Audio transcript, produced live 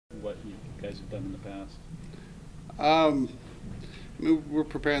what you guys have done in the past? I mean, we're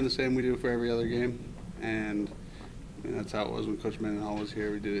preparing the same we do for every other game, and that's how it was when Coach Mendenhall was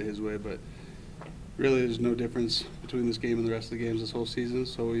here. We did it his way, but really there's no difference between this game and the rest of the games this whole season.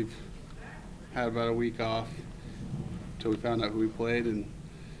 So we've had about a week off until we found out who we played, and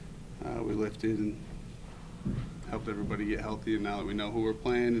we lifted and helped everybody get healthy. And now that we know who we're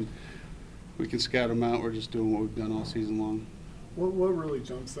playing and we can scout them out, we're just doing what we've done all season long. What really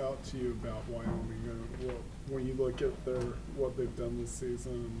jumps out to you about Wyoming? When you look at what they've done this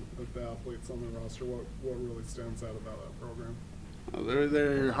season and with the athletes on their roster, what really stands out about that program?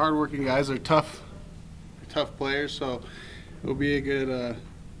 They're hardworking guys. They're tough players. So it'll be a good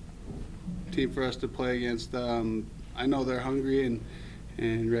team for us to play against. I know they're hungry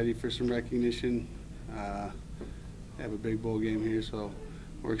and ready for some recognition. They have a big bowl game here, so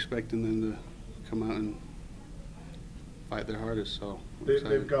we're expecting them to come out and fight their hardest. So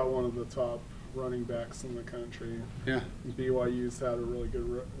they've got one of the top running backs in the country. Yeah. BYU's had a really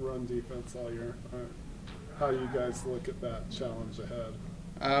good run defense all year. How do you guys look at that challenge ahead?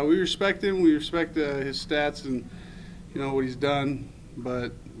 We respect him. We respect his stats and what he's done,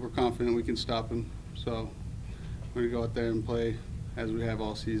 but we're confident we can stop him. So we're gonna go out there and play as we have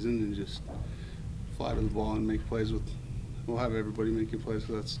all season and just fly to the ball and make plays with. We'll have everybody making plays.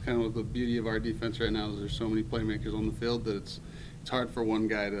 So that's kind of the beauty of our defense right now is there's so many playmakers on the field that it's hard for one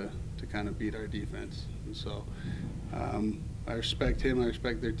guy to kind of beat our defense. And so I respect him, I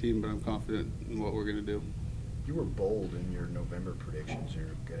respect their team, but I'm confident in what we're going to do. You were bold in your November predictions. You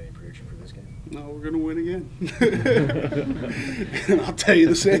got any prediction for this game? No, we're going to win again. I'll tell you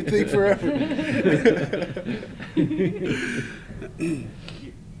the same thing forever.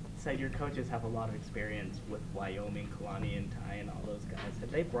 Said your coaches have a lot of experience with Wyoming, Kalani, and Ty, and all those guys. Have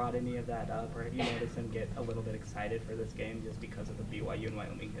they brought any of that up, or have you noticed them get a little bit excited for this game just because of the BYU and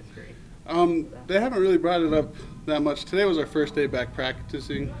Wyoming history? They haven't really brought it up that much. Today was our first day back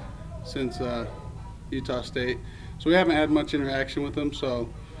practicing since Utah State, so we haven't had much interaction with them.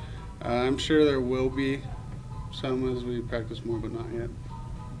 So I'm sure there will be some as we practice more, but not yet.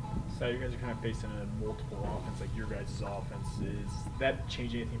 So you guys are kind of facing a multiple offense, like your guys' offense. Is that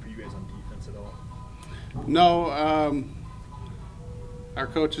change anything for you guys on defense at all? No. Our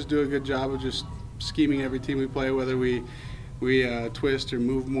coaches do a good job of just scheming every team we play, whether we twist or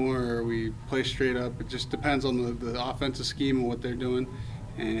move more or we play straight up. It just depends on the offensive scheme and what they're doing,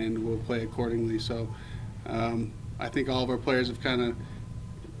 and we'll play accordingly. So I think all of our players have kind of,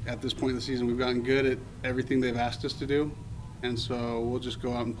 at this point in the season, we've gotten good at everything they've asked us to do. And so we'll just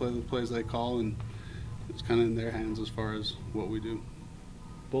go out and play the plays they call, and it's kind of in their hands as far as what we do.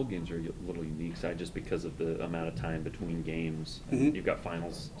 Bowl games are a little unique side just because of the amount of time between games. Mm-hmm. You've got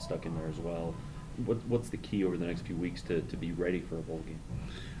finals stuck in there as well. What's the key over the next few weeks to be ready for a bowl game?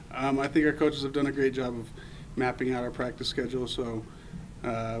 I think our coaches have done a great job of mapping out our practice schedule. So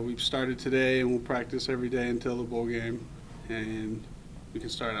we've started today, and we'll practice every day until the bowl game. And we can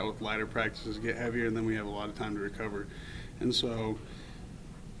start out with lighter practices, get heavier, and then we have a lot of time to recover. And so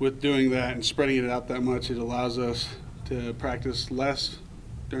with doing that and spreading it out that much, it allows us to practice less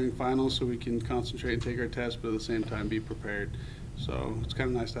during finals so we can concentrate and take our tests, but at the same time be prepared. So it's kind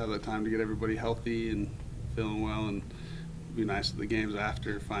of nice to have that time to get everybody healthy and feeling well, and it'd be nice at the games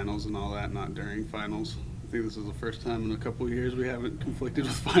after finals and all that, not during finals. I think this is the first time in a couple of years we haven't conflicted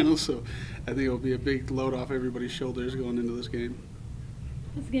with finals, so I think it'll be a big load off everybody's shoulders going into this game.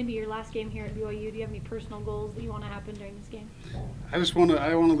 This is going to be your last game here at BYU. Do you have any personal goals that you want to happen during this game? I want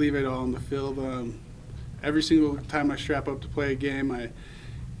to leave it all on the field. Every single time I strap up to play a game,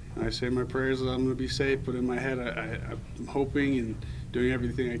 I say my prayers that I'm going to be safe, but in my head I'm hoping and doing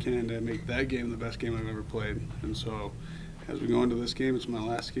everything I can to make that game the best game I've ever played. And so as we go into this game, it's my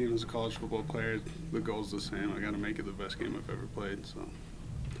last game as a college football player. The goal's the same. I got to make it the best game I've ever played. So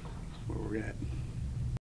that's where we're at.